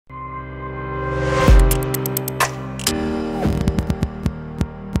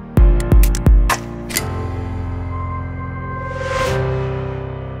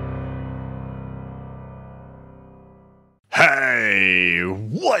Hey,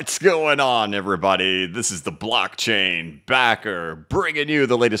 what's going on, everybody? This is the Blockchain Backer bringing you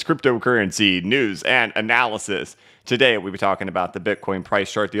the latest cryptocurrency news and analysis. Today, we'll be talking about the Bitcoin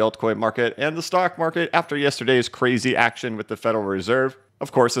price chart, the altcoin market, and the stock market after yesterday's crazy action with the Federal Reserve.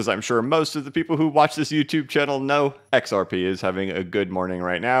 Of course, as I'm sure most of the people who watch this YouTube channel know, XRP is having a good morning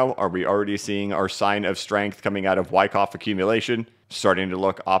right now. Are we already seeing our sign of strength coming out of Wyckoff accumulation? Starting to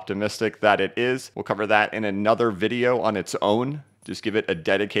look optimistic that it is. We'll cover that in another video on its own. Just give it a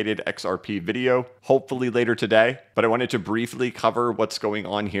dedicated XRP video, hopefully later today. But I wanted to briefly cover what's going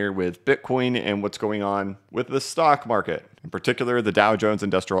on here with Bitcoin and what's going on with the stock market, in particular the Dow Jones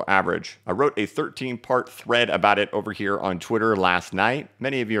Industrial Average. I wrote a 13-part thread about it over here on Twitter last night.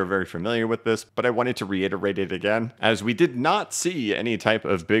 Many of you are very familiar with this, but I wanted to reiterate it again, as we did not see any type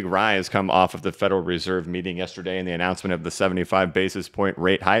of big rise come off of the Federal Reserve meeting yesterday and the announcement of the 75 basis point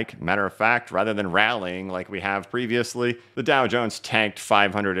rate hike. Matter of fact, rather than rallying like we have previously, the Dow Jones tanked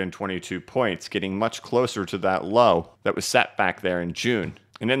 522 points, getting much closer to that low that was set back there in June.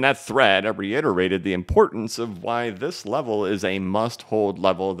 And in that thread, I reiterated the importance of why this level is a must-hold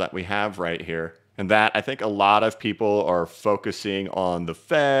level that we have right here. And that I think a lot of people are focusing on the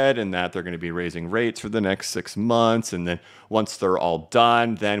Fed and that they're going to be raising rates for the next 6 months. And then once they're all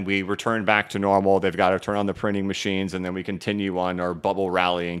done, then we return back to normal. They've got to turn on the printing machines and then we continue on our bubble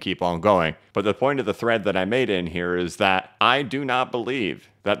rally and keep on going. But the point of the thread that I made in here is that I do not believe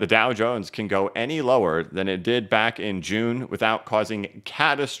that the Dow Jones can go any lower than it did back in June without causing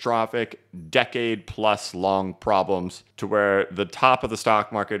catastrophic decade-plus long problems to where the top of the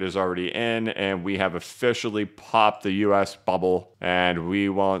stock market is already in and we have officially popped the US bubble and we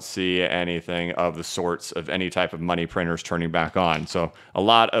won't see anything of the sorts of any type of money printers turning back on. So a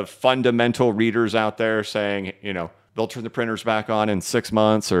lot of fundamental readers out there saying, you know, they'll turn the printers back on in 6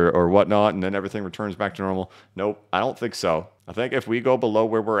 months or whatnot, and then everything returns back to normal. Nope, I don't think so. I think if we go below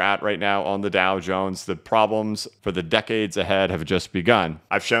where we're at right now on the Dow Jones, the problems for the decades ahead have just begun.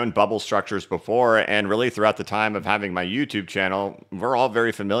 I've shown bubble structures before, and really throughout the time of having my YouTube channel, we're all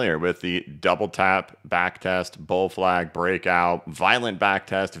very familiar with the double tap, back test, bull flag, breakout, violent back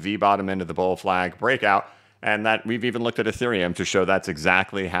test, V bottom into the bull flag, breakout. And that we've even looked at Ethereum to show that's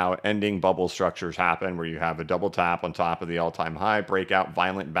exactly how ending bubble structures happen, where you have a double tap on top of the all-time high, breakout,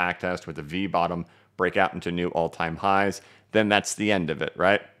 violent backtest with a V bottom, breakout into new all-time highs. Then that's the end of it,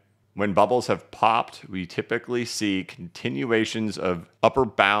 right? When bubbles have popped, we typically see continuations of upper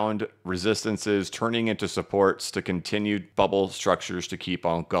bound resistances turning into supports to continued bubble structures to keep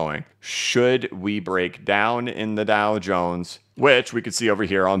on going. Should we break down in the Dow Jones, which we could see over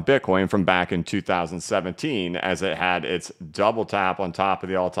here on Bitcoin from back in 2017 as it had its double tap on top of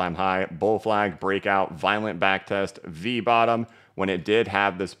the all-time high, bull flag, breakout, violent backtest, V bottom, when it did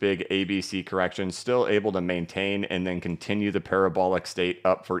have this big ABC correction, still able to maintain and then continue the parabolic state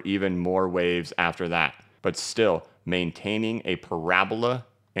up for even more waves after that. But still maintaining a parabola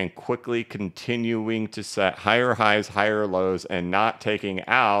and quickly continuing to set higher highs, higher lows, and not taking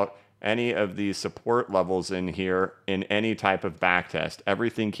out any of these support levels in here in any type of backtest.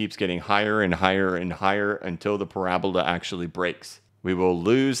 Everything keeps getting higher and higher and higher until the parabola actually breaks. We will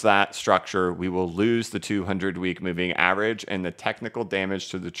lose that structure. We will lose the 200-week moving average and the technical damage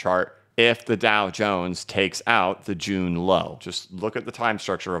to the chart if the Dow Jones takes out the June low. Just look at the time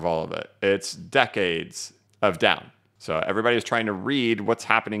structure of all of it. It's decades of down. So everybody's trying to read what's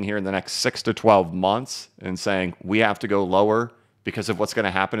happening here in the next 6 to 12 months and saying we have to go lower because of what's going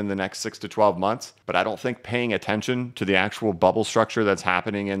to happen in the next 6 to 12 months. But I don't think paying attention to the actual bubble structure that's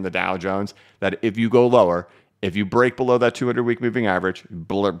happening in the Dow Jones, that if you go lower, if you break below that 200-week moving average,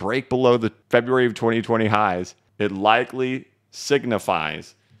 break below the February of 2020 highs, it likely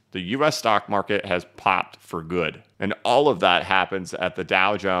signifies the U.S. stock market has popped for good. And all of that happens at the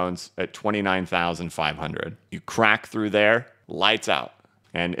Dow Jones at 29,500. You crack through there, lights out.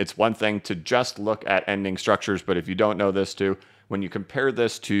 And it's one thing to just look at ending structures, but if you don't know this too, when you compare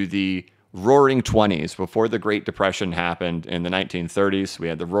this to the Roaring 20s, before the Great Depression happened in the 1930s, we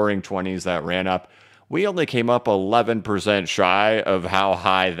had the Roaring 20s that ran up. We only came up 11% shy of how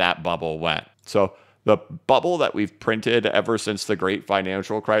high that bubble went. So the bubble that we've printed ever since the Great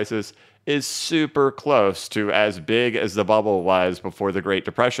Financial Crisis is super close to as big as the bubble was before the Great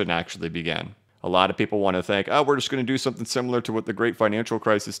Depression actually began. A lot of people want to think, oh, we're just going to do something similar to what the Great Financial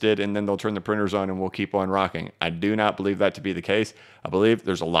Crisis did, and then they'll turn the printers on and we'll keep on rocking. I do not believe that to be the case. I believe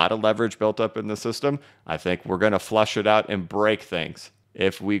there's a lot of leverage built up in the system. I think we're going to flush it out and break things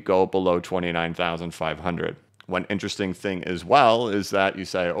if we go below 29,500. One interesting thing as well is that you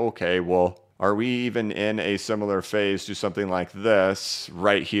say, okay, well, Are we even in a similar phase to something like this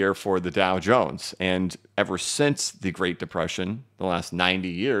right here for the Dow Jones? And ever since the Great Depression, the last 90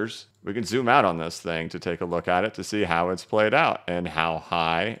 years, we can zoom out on this thing to take a look at it to see how it's played out and how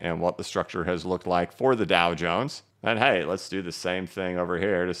high and what the structure has looked like for the Dow Jones. And hey, let's do the same thing over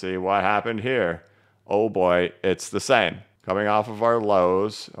here to see what happened here. Oh boy, it's the same. Coming off of our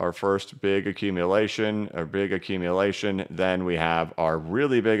lows, our first big accumulation, then we have our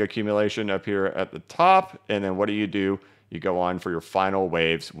really big accumulation up here at the top. And then what do? You go on for your final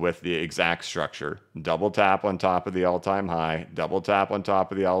waves with the exact structure. Double tap on top of the all-time high, double tap on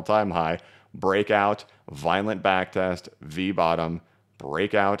top of the all-time high, breakout, violent backtest, V bottom,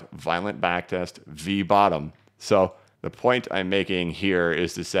 breakout, violent backtest, V bottom. So the point I'm making here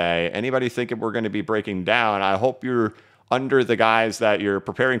is to say, anybody thinking we're going to be breaking down, I hope you're under the guise that you're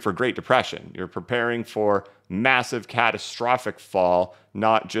preparing for Great Depression. You're preparing for massive catastrophic fall,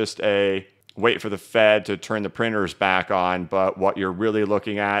 not just a wait for the Fed to turn the printers back on, but what you're really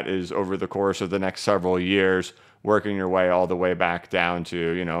looking at is over the course of the next several years, working your way all the way back down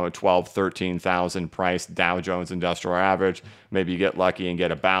to, 12, 13,000 price Dow Jones Industrial Average. Maybe you get lucky and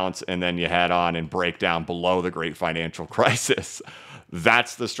get a bounce, and then you head on and break down below the great financial crisis.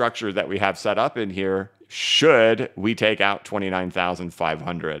 That's the structure that we have set up in here should we take out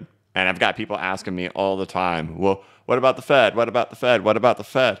 29,500. And I've got people asking me all the time, well, what about the Fed? What about the Fed? What about the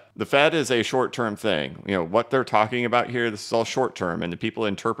Fed? The Fed is a short-term thing. What they're talking about here, this is all short-term. And the people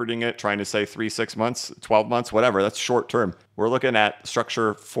interpreting it, trying to say 3, 6 months, 12 months, whatever, that's short-term. We're looking at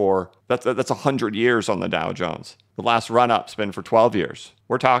structure for, that's 100 years on the Dow Jones. The last run-up's been for 12 years.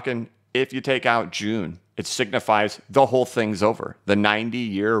 We're talking, if you take out June, it signifies the whole thing's over. The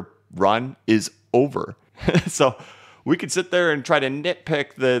 90-year run is over. So we could sit there and try to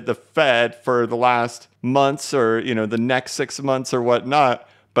nitpick the Fed for the last months or, the next 6 months or whatnot.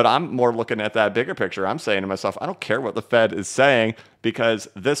 But I'm more looking at that bigger picture. I'm saying to myself, I don't care what the Fed is saying because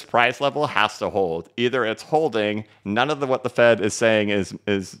this price level has to hold. Either it's holding, none of what the Fed is saying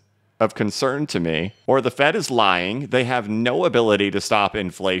is of concern to me, or the Fed is lying. They have no ability to stop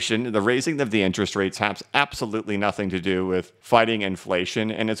inflation. The raising of the interest rates has absolutely nothing to do with fighting inflation,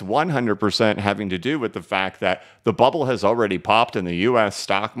 and it's 100% having to do with the fact that the bubble has already popped in the U.S.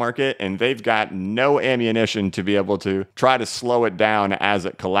 stock market, and they've got no ammunition to be able to try to slow it down as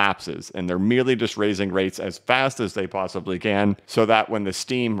it collapses, and they're merely just raising rates as fast as they possibly can so that when the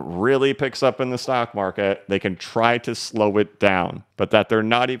steam really picks up in the stock market, they can try to slow it down. But that they're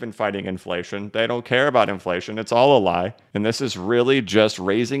not even fighting inflation. They don't care about inflation. It's all a lie. And this is really just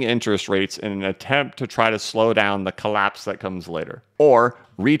raising interest rates in an attempt to try to slow down the collapse that comes later. Or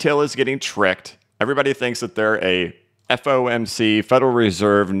retail is getting tricked. Everybody thinks that they're a FOMC, Federal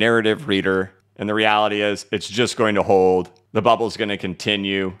Reserve narrative reader. And the reality is it's just going to hold. The bubble's going to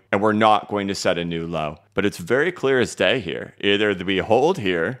continue and we're not going to set a new low. But it's very clear as day here. Either we hold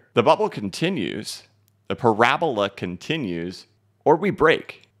here, the bubble continues, the parabola continues, or we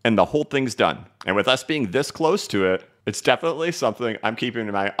break and the whole thing's done. And with us being this close to it, it's definitely something I'm keeping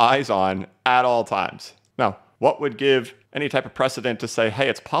my eyes on at all times. Now, what would give any type of precedent to say, hey,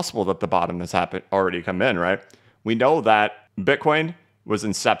 it's possible that the bottom has already come in, right? We know that Bitcoin was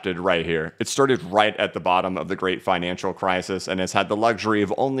incepted right here. It started right at the bottom of the great financial crisis and has had the luxury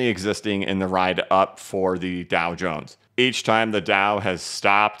of only existing in the ride up for the Dow Jones. Each time the Dow has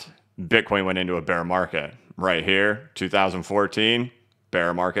stopped, Bitcoin went into a bear market. Right here, 2014,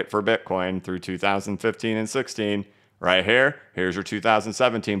 bear market for Bitcoin through 2015 and 16. Right here, here's your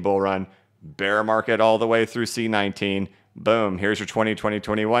 2017 bull run, bear market all the way through C19. Boom, here's your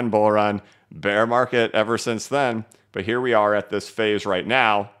 2020-21 bull run, bear market ever since then. But here we are at this phase right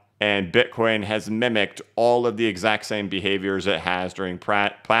now, and Bitcoin has mimicked all of the exact same behaviors it has during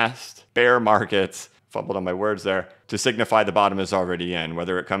past bear markets, fumbled on my words there, to signify the bottom is already in,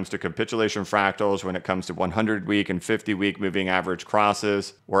 whether it comes to capitulation fractals, when it comes to 100-week and 50-week moving average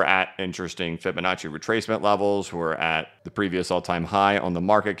crosses. We're at interesting Fibonacci retracement levels. We're at the previous all-time high on the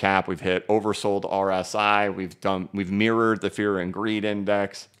market cap. We've hit oversold RSI. We've mirrored the fear and greed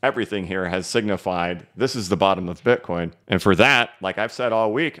index. Everything here has signified this is the bottom of Bitcoin. And for that, like I've said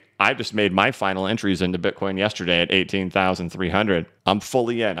all week, I just made my final entries into Bitcoin yesterday at 18,300. I'm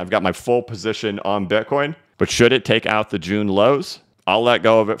fully in. I've got my full position on Bitcoin. But should it take out the June lows, I'll let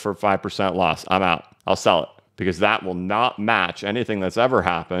go of it for 5% loss. I'm out. I'll sell it because that will not match anything that's ever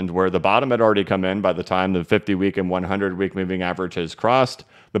happened, where the bottom had already come in by the time the 50-week and 100-week moving average has crossed.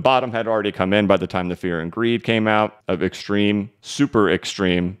 The bottom had already come in by the time the fear and greed came out of extreme, super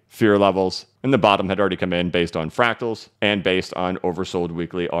extreme fear levels. And the bottom had already come in based on fractals and based on oversold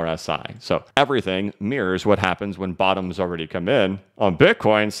weekly RSI. So everything mirrors what happens when bottoms already come in on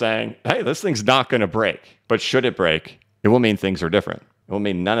Bitcoin, saying, hey, this thing's not going to break. But should it break, it will mean things are different. It will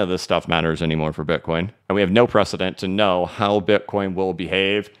mean none of this stuff matters anymore for Bitcoin. And we have no precedent to know how Bitcoin will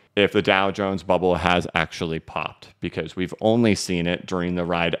behave if the Dow Jones bubble has actually popped, because we've only seen it during the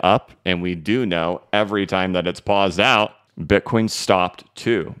ride up. And we do know every time that it's paused out, Bitcoin stopped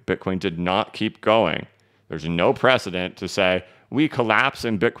too. Bitcoin did not keep going. There's no precedent to say we collapse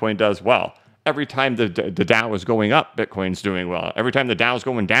and Bitcoin does well. Every time the Dow is going up, Bitcoin's doing well. Every time the Dow's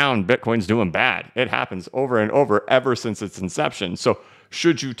going down, Bitcoin's doing bad. It happens over and over ever since its inception. So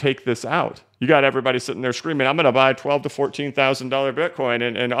should you take this out? You got everybody sitting there screaming, I'm going to buy $12,000 to $14,000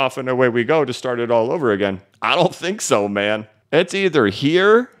 Bitcoin and off and away we go to start it all over again. I don't think so, man. It's either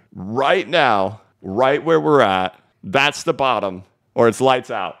here, right now, right where we're at, that's the bottom, or it's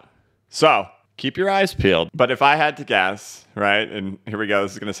lights out. So keep your eyes peeled. But if I had to guess, right, and here we go,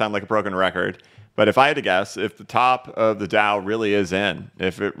 this is going to sound like a broken record, but if I had to guess, if the top of the Dow really is in,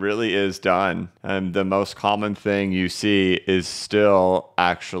 if it really is done, and the most common thing you see is still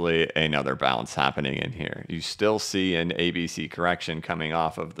actually another bounce happening in here. You still see an ABC correction coming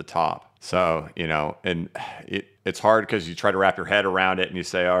off of the top. So, you know, and it's hard because you try to wrap your head around it and you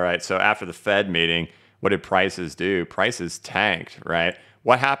say, all right, so after the Fed meeting, what did prices do? Prices tanked, right?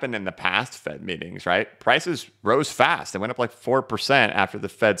 What happened in the past Fed meetings, right? Prices rose fast. They went up like 4% after the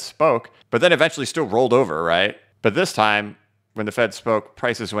Fed spoke, but then eventually still rolled over, right? But this time, when the Fed spoke,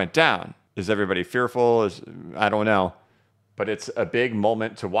 prices went down. Is everybody fearful? I don't know. But it's a big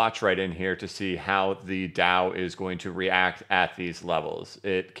moment to watch right in here to see how the Dow is going to react at these levels.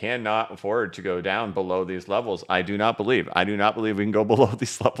 It cannot afford to go down below these levels. I do not believe we can go below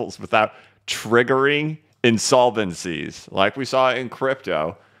these levels without triggering insolvencies like we saw in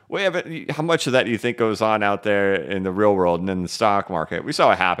crypto. How much of that do you think goes on out there in the real world and in the stock market? We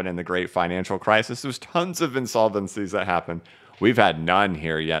saw it happen in the great financial crisis. There's tons of insolvencies that happened. We've had none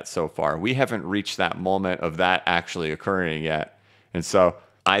here yet so far. We haven't reached that moment of that actually occurring yet. And so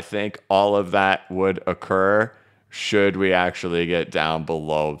I think all of that would occur should we actually get down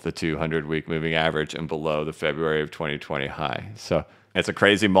below the 200-week moving average and below the February of 2020 high. So it's a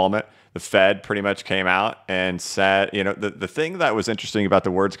crazy moment. The Fed pretty much came out and said, you know, the thing that was interesting about the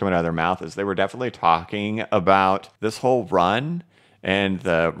words coming out of their mouth is they were definitely talking about this whole run and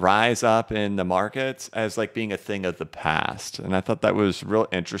the rise up in the markets as like being a thing of the past. And I thought that was real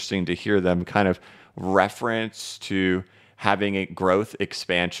interesting to hear them kind of reference to having a growth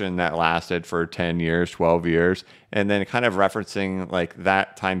expansion that lasted for 10 years, 12 years, and then kind of referencing like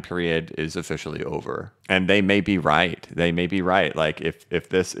that time period is officially over. And they may be right. They may be right. Like if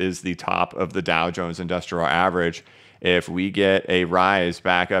this is the top of the Dow Jones Industrial Average, if we get a rise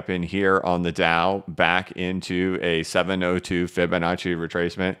back up in here on the Dow, back into a 702 Fibonacci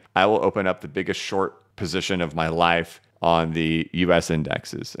retracement, I will open up the biggest short position of my life on the US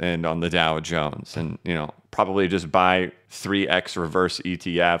indexes and on the Dow Jones, and, you know, probably just buy 3x reverse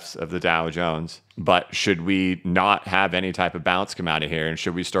ETFs of the Dow Jones. But should we not have any type of bounce come out of here, and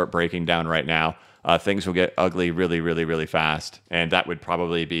should we start breaking down right now, things will get ugly really, really, really fast. And that would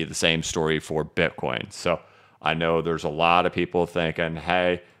probably be the same story for Bitcoin. So I know there's a lot of people thinking,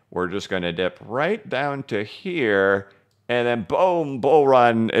 hey, we're just going to dip right down to here and then boom, bull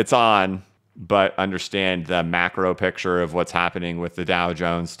run, it's on. But understand the macro picture of what's happening with the Dow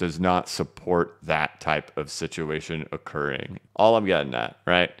Jones does not support that type of situation occurring. All I'm getting at,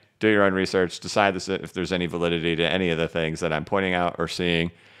 right? Do your own research, decide if there's any validity to any of the things that I'm pointing out or seeing.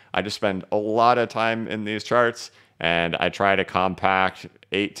 I just spend a lot of time in these charts, and I try to compact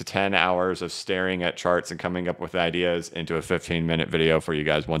 8 to 10 hours of staring at charts and coming up with ideas into a 15-minute video for you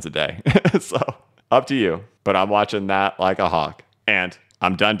guys once a day. So up to you, but I'm watching that like a hawk. And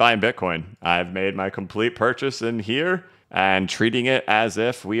I'm done buying Bitcoin. I've made my complete purchase in here and treating it as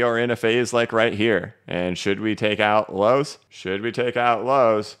if we are in a phase like right here. And should we take out lows? Should we take out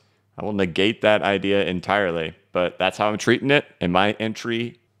lows? I will negate that idea entirely, but that's how I'm treating it. And my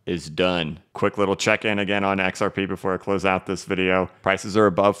entry is done. Quick little check-in again on XRP before I close out this video. Prices are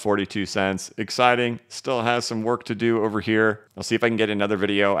above 42 cents. Exciting. Still has some work to do over here. I'll see if I can get another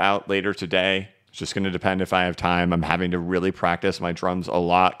video out later today. It's just going to depend if I have time. I'm having to really practice my drums a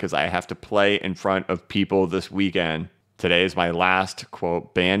lot because I have to play in front of people this weekend. Today is my last,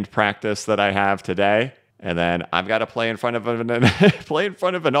 quote, band practice that I have today. And then I've got to play in front of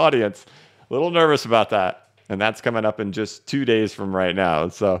an audience. A little nervous about that. And that's coming up in just 2 days from right now.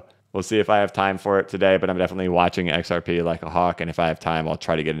 So we'll see if I have time for it today, but I'm definitely watching XRP like a hawk. And if I have time, I'll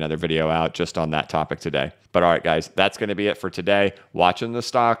try to get another video out just on that topic today. But all right, guys, that's going to be it for today. Watching the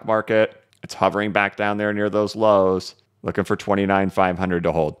stock market. It's hovering back down there near those lows, looking for 29,500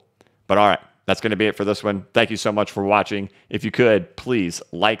 to hold. But all right, that's going to be it for this one. Thank you so much for watching. If you could, please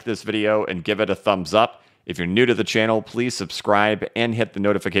like this video and give it a thumbs up. If you're new to the channel, please subscribe and hit the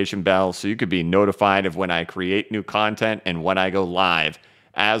notification bell so you could be notified of when I create new content and when I go live.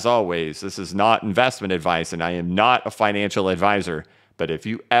 As always, this is not investment advice and I am not a financial advisor, but if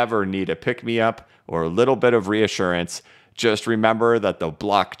you ever need a pick-me-up or a little bit of reassurance, just remember that the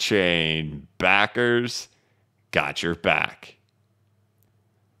blockchain backers got your back.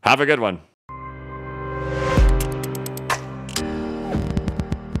 Have a good one.